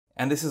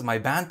and this is my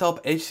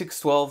Vantop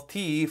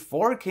H612T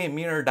 4K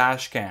mirror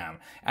dash cam,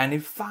 and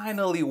it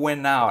finally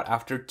went out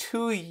after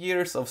 2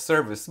 years of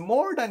service.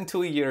 More than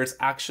 2 years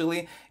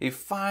actually. It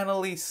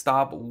finally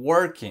stopped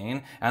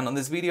working, and on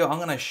this video I'm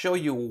gonna show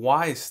you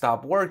why it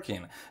stopped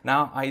working.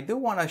 Now I do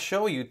want to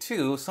show you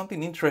too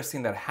something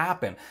interesting that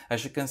happened.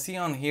 As you can see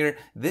on here,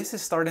 this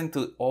is starting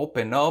to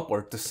open up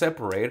or to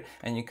separate,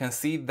 and you can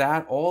see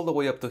that all the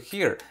way up to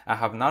here. I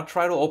have not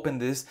tried to open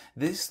this.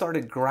 This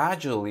started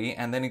gradually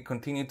and then it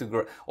continued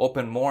to open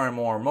more and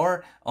more and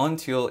more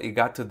until it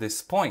got to this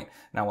point.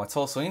 Now what's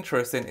also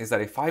interesting is that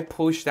if I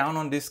push down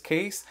on this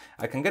case,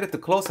 I can get it to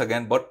close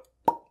again, but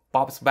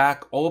pops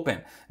back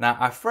open. Now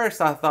at first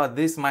I thought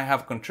this might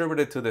have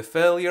contributed to the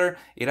failure.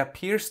 It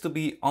appears to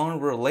be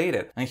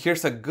unrelated. And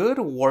here's a good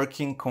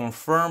working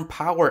confirmed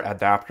power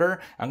adapter.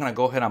 I'm gonna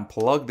go ahead and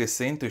plug this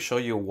in to show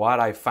you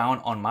what I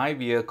found on my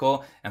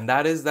vehicle, and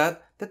that is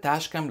that the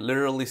dashcam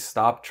literally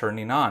stopped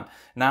turning on.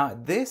 Now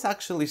this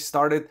actually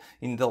started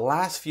in the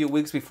last few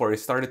weeks before it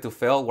started to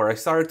fail, where I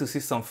started to see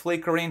some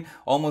flickering,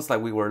 almost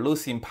like we were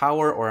losing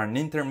power or an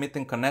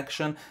intermittent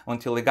connection,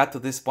 until it got to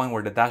this point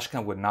where the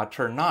dashcam would not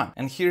turn on.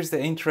 And here's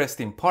the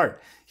interesting part.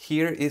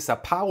 Here is a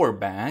power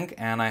bank,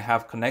 and I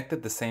have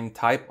connected the same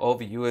type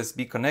of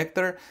USB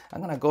connector. I'm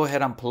gonna go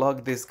ahead and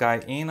plug this guy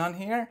in on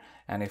here,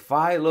 and if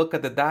I look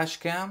at the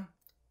dashcam,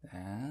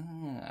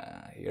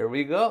 here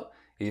we go.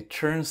 It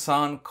turns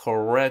on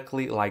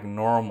correctly like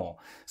normal.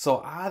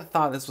 So I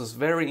thought this was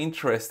very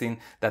interesting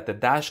that the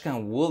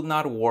dashcam will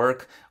not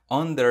work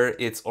under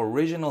its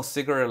original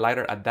cigarette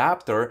lighter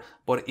adapter,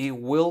 but it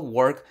will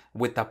work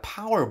with a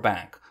power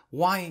bank.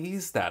 Why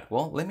is that?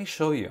 Well, let me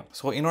show you.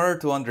 So in order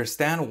to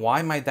understand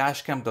why my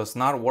dashcam does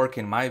not work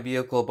in my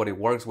vehicle, but it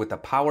works with a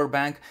power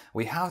bank,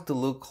 we have to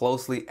look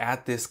closely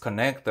at this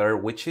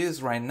connector, which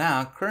is right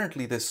now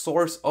currently the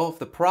source of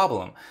the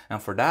problem.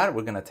 And for that,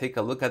 we're gonna take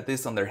a look at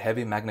this under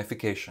heavy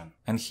magnification.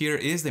 And here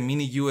is the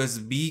mini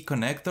USB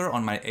connector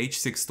on my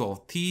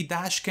H612T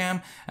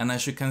dashcam. And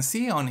as you can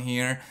see on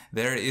here,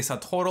 there is a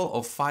total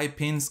of 5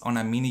 pins on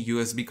a mini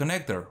USB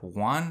connector.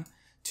 1,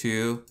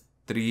 2,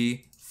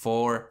 3,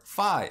 4,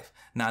 5.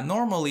 Now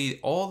normally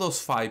all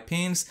those 5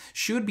 pins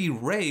should be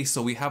raised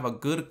so we have a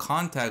good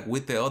contact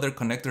with the other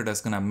connector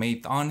that's gonna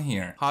mate on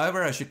here.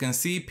 However, as you can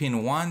see,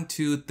 pin 1,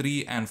 2,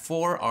 3, and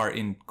 4 are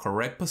in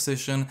correct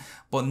position,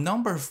 but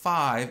number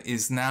 5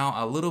 is now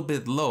a little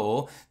bit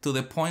low to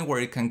the point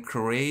where it can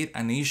create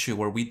an issue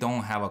where we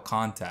don't have a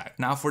contact.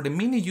 Now for the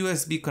mini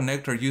USB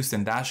connector used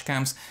in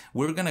dashcams,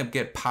 we're gonna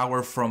get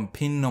power from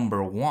pin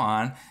number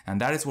 1, and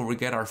that is where we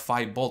get our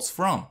 5 volts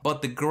from.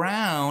 But the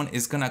ground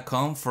is gonna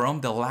come from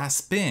the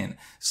last pin.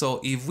 So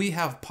if we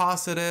have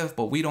positive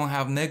but we don't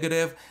have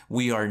negative,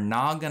 we are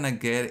not gonna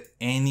get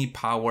any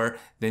power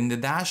in the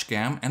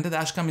dashcam, and the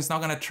dashcam is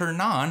not gonna turn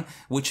on,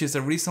 which is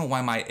the reason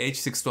why my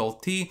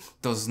H612T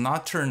does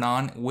not turn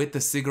on with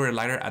the cigarette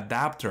lighter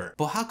adapter.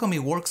 But how come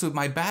it works with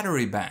my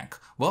battery bank?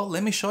 Well,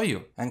 let me show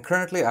you. And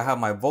currently I have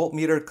my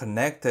voltmeter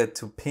connected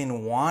to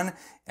pin 1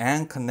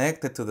 and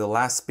connected to the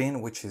last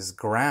pin, which is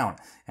ground.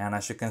 And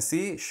as you can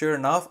see, sure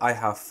enough, I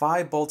have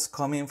 5 volts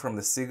coming from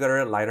the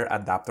cigarette lighter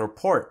adapter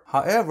port.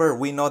 However,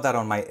 we know that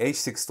on my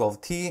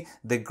H612T,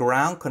 the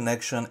ground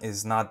connection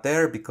is not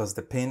there because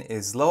the pin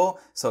is low.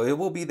 So it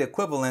will be the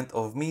equivalent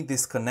of me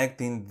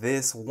disconnecting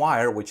this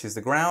wire, which is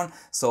the ground.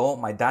 So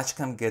my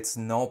dashcam gets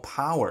no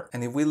power.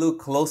 And if we look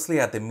closely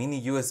at the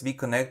mini USB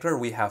connector,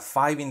 we have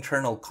 5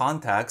 internal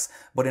contacts.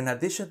 But in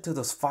addition to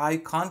those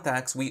 5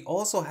 contacts, we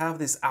also have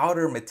this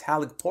outer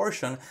metallic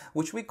portion,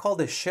 which we call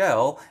the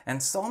shell.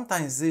 And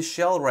sometimes this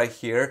shell right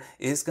here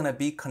is gonna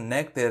be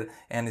connected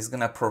and is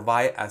gonna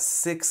provide a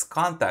 6th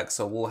contact.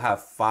 So we'll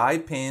have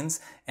 5 pins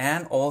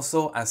and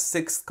also a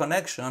 6th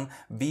connection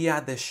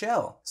via the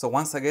shell. So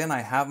once again,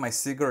 I have my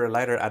cigarette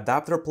lighter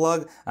adapter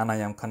plug and I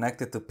am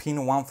connected to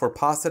pin 1 for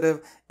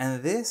positive,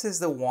 and this is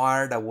the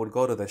wire that would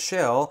go to the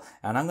shell,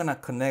 and I'm gonna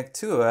connect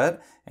to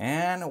it,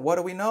 and what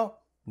do we know?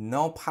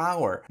 No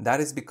power. That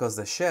is because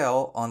the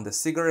shell on the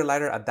cigarette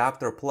lighter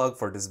adapter plug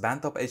for this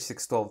Vantop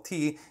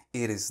H612T,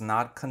 it is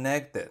not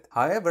connected.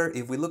 However,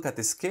 if we look at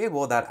this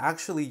cable that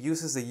actually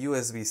uses a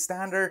USB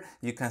standard,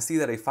 you can see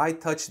that if I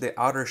touch the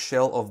outer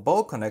shell of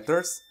both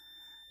connectors,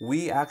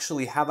 we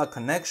actually have a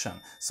connection.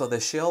 So the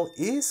shell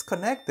is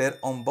connected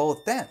on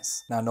both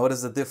ends. Now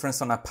notice the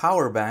difference on a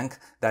power bank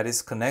that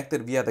is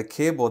connected via the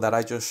cable that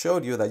I just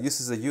showed you that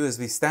uses a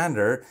USB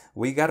standard.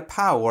 We got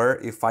power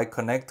if I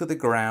connect to the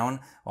ground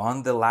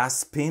on the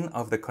last pin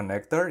of the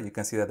connector. You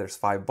can see that there's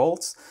 5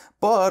 volts,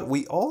 but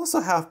we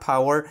also have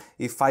power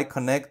if I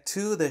connect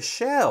to the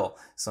shell.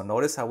 So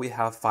notice how we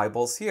have 5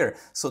 volts here.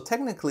 So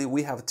technically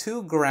we have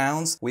 2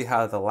 grounds. We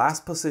have the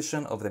last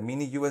position of the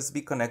mini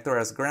USB connector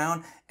as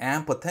ground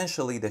and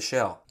potentially the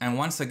shell. And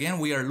once again,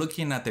 we are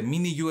looking at the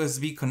mini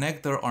USB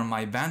connector on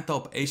my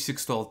Vantop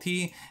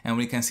H612T, and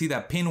we can see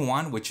that pin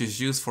 1, which is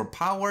used for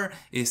power,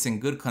 is in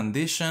good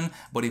condition.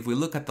 But if we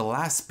look at the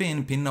last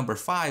pin, pin number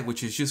 5,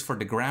 which is used for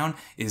the ground,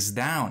 is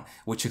down,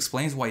 which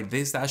explains why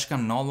this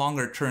dashcam no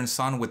longer turns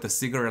on with the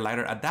cigarette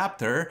lighter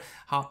adapter.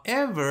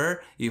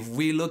 However, if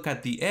we look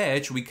at the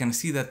edge, we can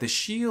see that the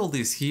shield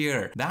is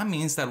here. That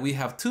means that we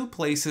have two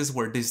places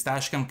where this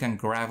dashcam can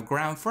grab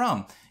ground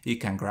from. It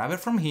can grab it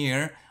from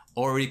here,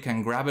 or it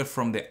can grab it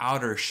from the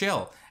outer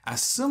shell,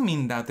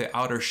 assuming that the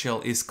outer shell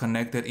is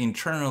connected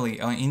internally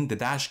in the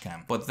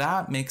dashcam. But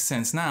that makes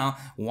sense now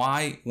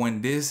why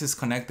when this is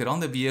connected on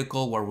the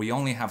vehicle where we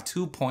only have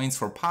 2 points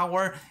for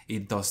power,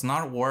 it does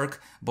not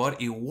work, but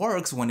it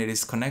works when it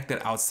is connected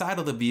outside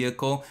of the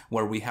vehicle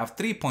where we have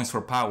 3 points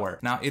for power.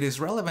 Now it is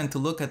relevant to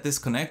look at this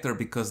connector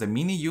because the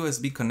mini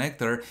USB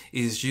connector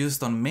is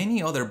used on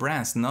many other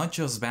brands, not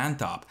just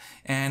Vantop.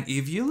 And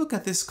if you look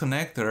at this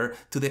connector,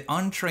 to the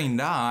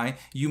untrained eye,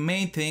 you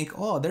may think,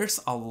 oh,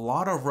 there's a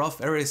lot of rough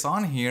areas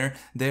on here,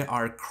 there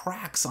are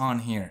cracks on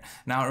here.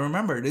 Now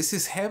remember, this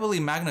is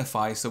heavily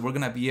magnified, so we're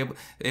gonna be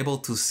able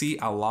to see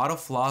a lot of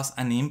flaws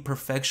and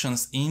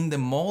imperfections in the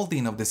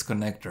molding of this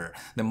connector.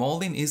 The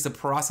molding is the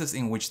process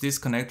in which this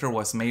connector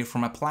was made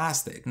from a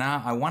plastic.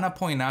 Now I want to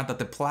point out that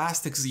the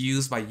plastics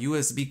used by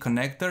USB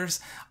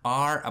connectors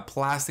are a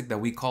plastic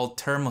that we call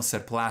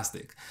thermoset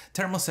plastic.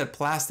 Thermoset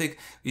plastic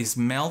is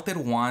melted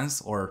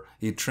once, or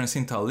it turns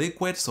into a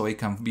liquid so it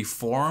can be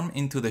formed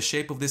into the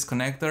shape of this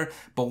connector,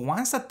 but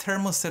once a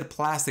thermoset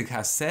plastic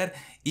has set,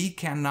 it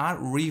cannot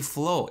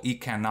reflow, it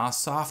cannot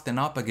soften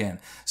up again.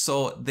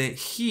 So the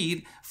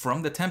heat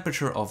from the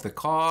temperature of the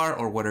car,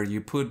 or whether you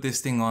put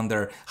this thing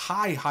under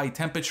high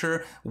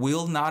temperature,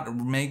 will not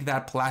make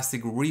that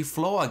plastic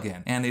reflow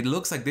again. And it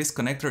looks like this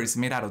connector is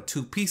made out of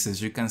 2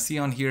 pieces. You can see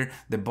on here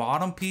the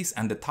bottom piece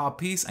and the top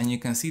piece, and you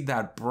can see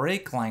that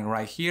break line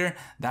right here.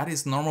 That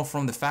is normal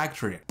from the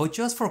factory. But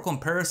just for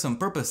comparison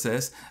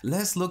purposes,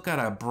 let's look at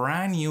a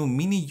brand new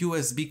mini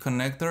USB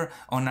connector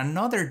on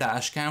another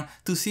dashcam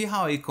to see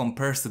how it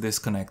compares to this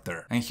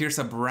connector. And here's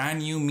a brand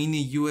new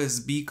mini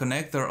USB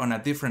connector on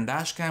a different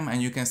dashcam,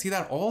 and you can see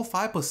that all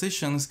 5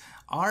 positions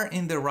are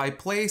in the right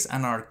place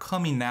and are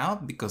coming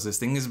out because this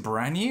thing is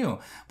brand new.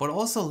 But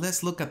also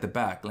let's look at the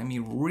back. Let me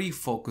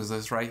refocus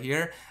this right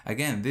here.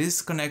 Again,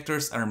 these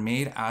connectors are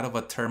made out of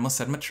a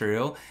thermoset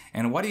material,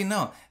 and what do you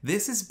know?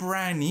 This is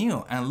brand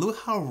new, and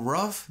look how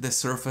rough the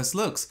surface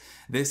looks.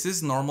 This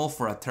is normal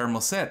for a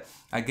thermoset.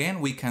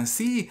 Again, we can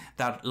see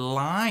that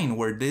line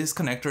where this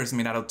connector is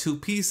made out of 2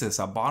 pieces,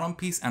 a bottom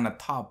piece and a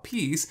top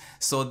piece.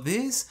 So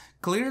this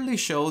clearly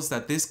shows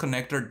that this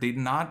connector did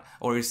not,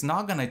 or is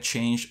not gonna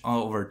change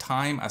over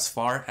time as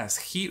far as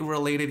heat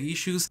related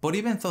issues. But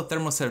even though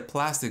thermoset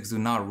plastics do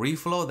not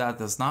reflow, that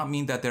does not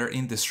mean that they're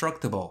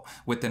indestructible.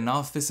 With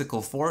enough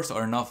physical force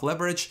or enough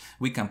leverage,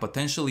 we can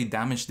potentially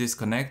damage this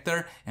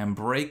connector and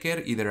break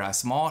it, either a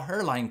small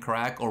hairline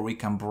crack, or we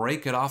can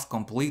break it off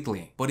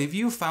completely. But if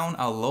you found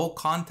a low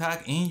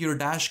contact in your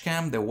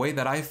dashcam the way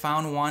that I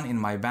found one in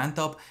my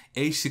Vantop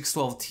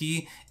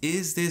H612T,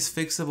 is this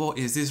fixable?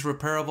 Is this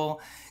repairable?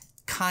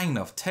 Kind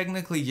of.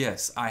 Technically,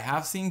 yes. I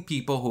have seen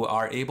people who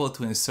are able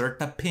to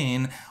insert a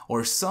pin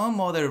or some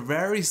other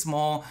very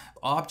small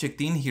object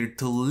in here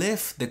to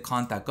lift the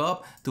contact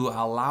up to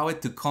allow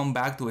it to come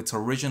back to its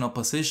original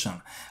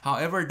position.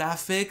 However, that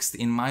fixed,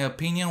 in my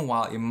opinion,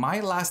 while it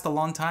might last a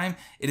long time,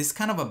 it is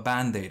kind of a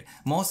band-aid.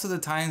 Most of the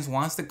times,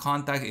 once the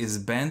contact is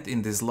bent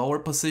in this lower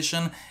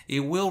position,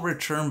 it will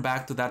return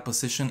back to that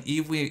position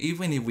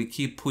even if we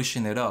keep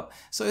pushing it up.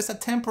 So it's a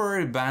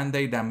temporary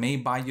band-aid that may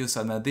buy you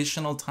some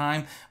additional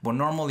time, but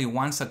normally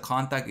once a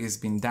contact is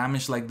being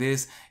damaged like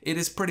this, it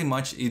is pretty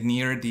much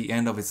near the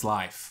end of its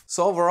life.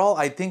 So overall,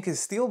 I think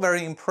it's still very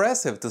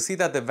impressive to see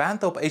that the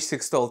Vantop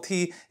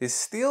H612T is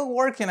still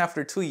working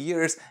after 2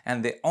 years,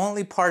 and the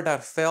only part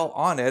that fell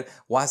on it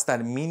was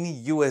that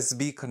mini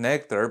USB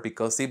connector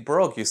because it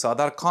broke. You saw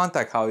that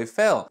contact, how it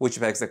fell, which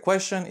begs the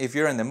question, if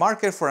you're in the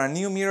market for a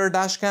new mirror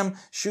dashcam,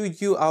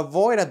 should you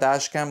avoid a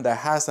dashcam that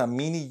has a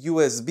mini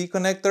USB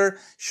connector?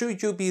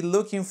 Should you be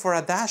looking for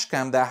a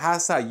dashcam that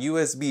has a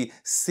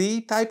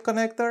USB-C type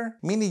connector?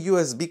 Mini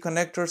USB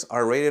connectors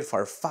are rated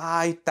for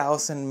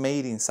 5,000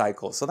 mating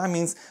cycles. So that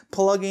means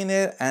plugging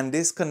it and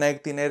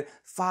disconnecting it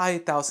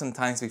 5,000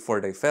 times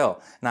before they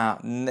fail. Now,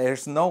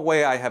 there's no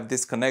way I have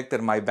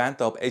disconnected my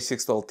Vantop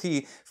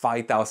H612T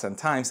 5,000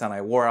 times and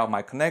I wore out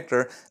my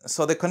connector.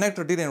 So the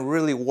connector didn't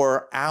really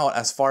wear out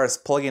as far as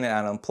plugging it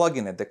and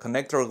unplugging it. The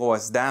connector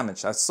was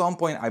damaged. At some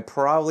point, I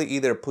probably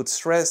either put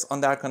stress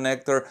on that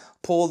connector,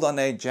 pulled on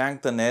it,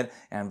 janked on it,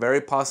 and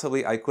very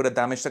possibly I could have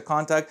damaged the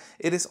contact.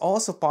 It is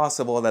also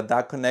possible that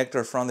that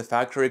connector from the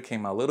factory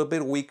came a little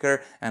bit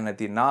weaker and it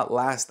did not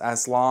last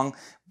as long.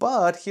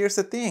 But here's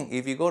the thing,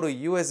 if you go to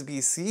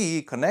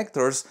USB-C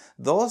connectors,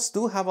 those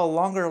do have a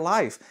longer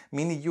life.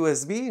 Mini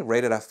USB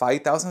rated at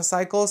 5,000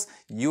 cycles,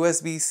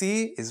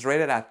 USB-C is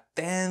rated at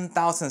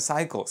 10,000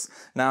 cycles.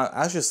 Now,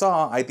 as you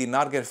saw, I did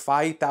not get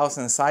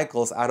 5,000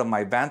 cycles out of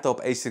my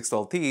Vantop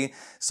H612T,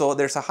 so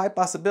there's a high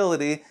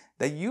possibility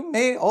that you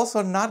may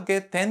also not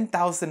get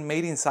 10,000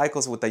 mating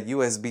cycles with a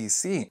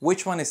USB-C.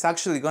 Which one is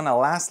actually gonna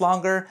last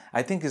longer?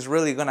 I think is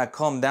really gonna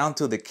come down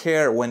to the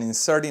care when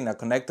inserting a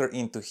connector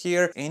into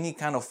here. Any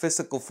kind of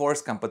physical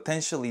force can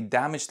potentially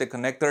damage the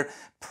connector,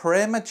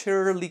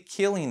 prematurely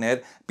killing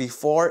it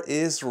before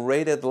its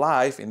rated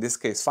life, in this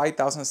case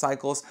 5,000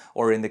 cycles,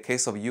 or in the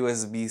case of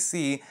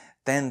USB-C,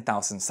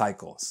 10,000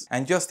 cycles.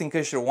 And just in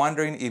case you're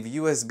wondering if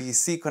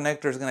USB-C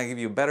connector is gonna give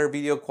you better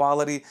video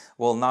quality,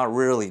 well, not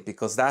really,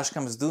 because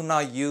dashcams do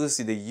not use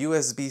the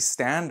USB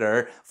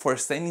standard for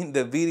sending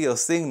the video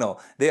signal.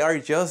 They are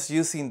just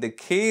using the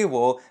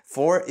cable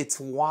for its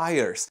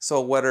wires.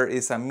 So whether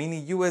it's a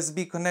mini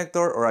USB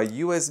connector or a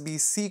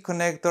USB-C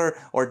connector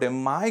or the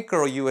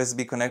micro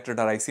USB connector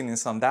that I've seen in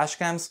some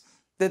dashcams,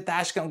 the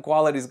dashcam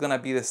quality is gonna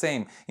be the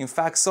same. In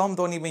fact, some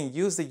don't even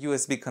use the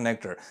USB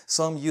connector.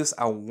 Some use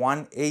a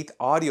 1/8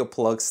 audio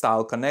plug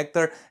style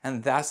connector,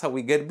 and that's how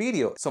we get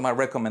video. So my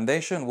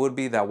recommendation would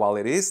be that while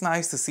it is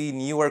nice to see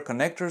newer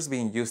connectors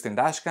being used in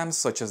dashcams,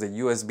 such as the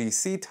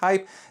USB-C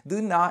type,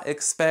 do not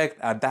expect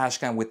a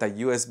dashcam with a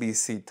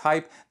USB-C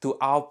type to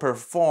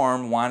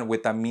outperform one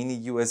with a mini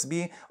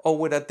USB or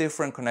with a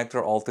different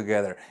connector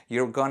altogether.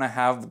 You're gonna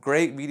have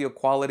great video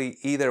quality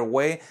either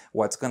way.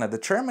 What's gonna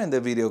determine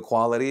the video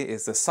quality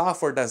is the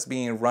software that's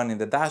being run in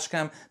the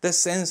dashcam, the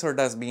sensor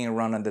that's being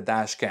run on the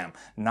dashcam,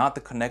 not the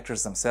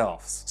connectors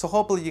themselves. So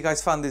hopefully you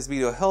guys found this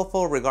video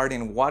helpful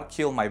regarding what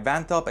killed my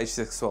Vantop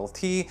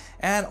H612T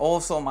and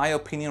also my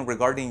opinion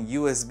regarding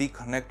USB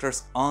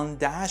connectors on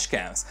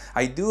dashcams.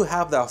 I do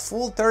have the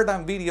full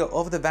teardown video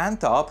of the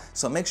Vantop,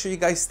 so make sure you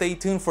guys stay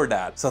tuned for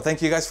that. So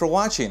thank you guys for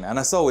watching, and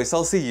as always,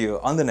 I'll see you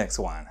on the next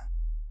one.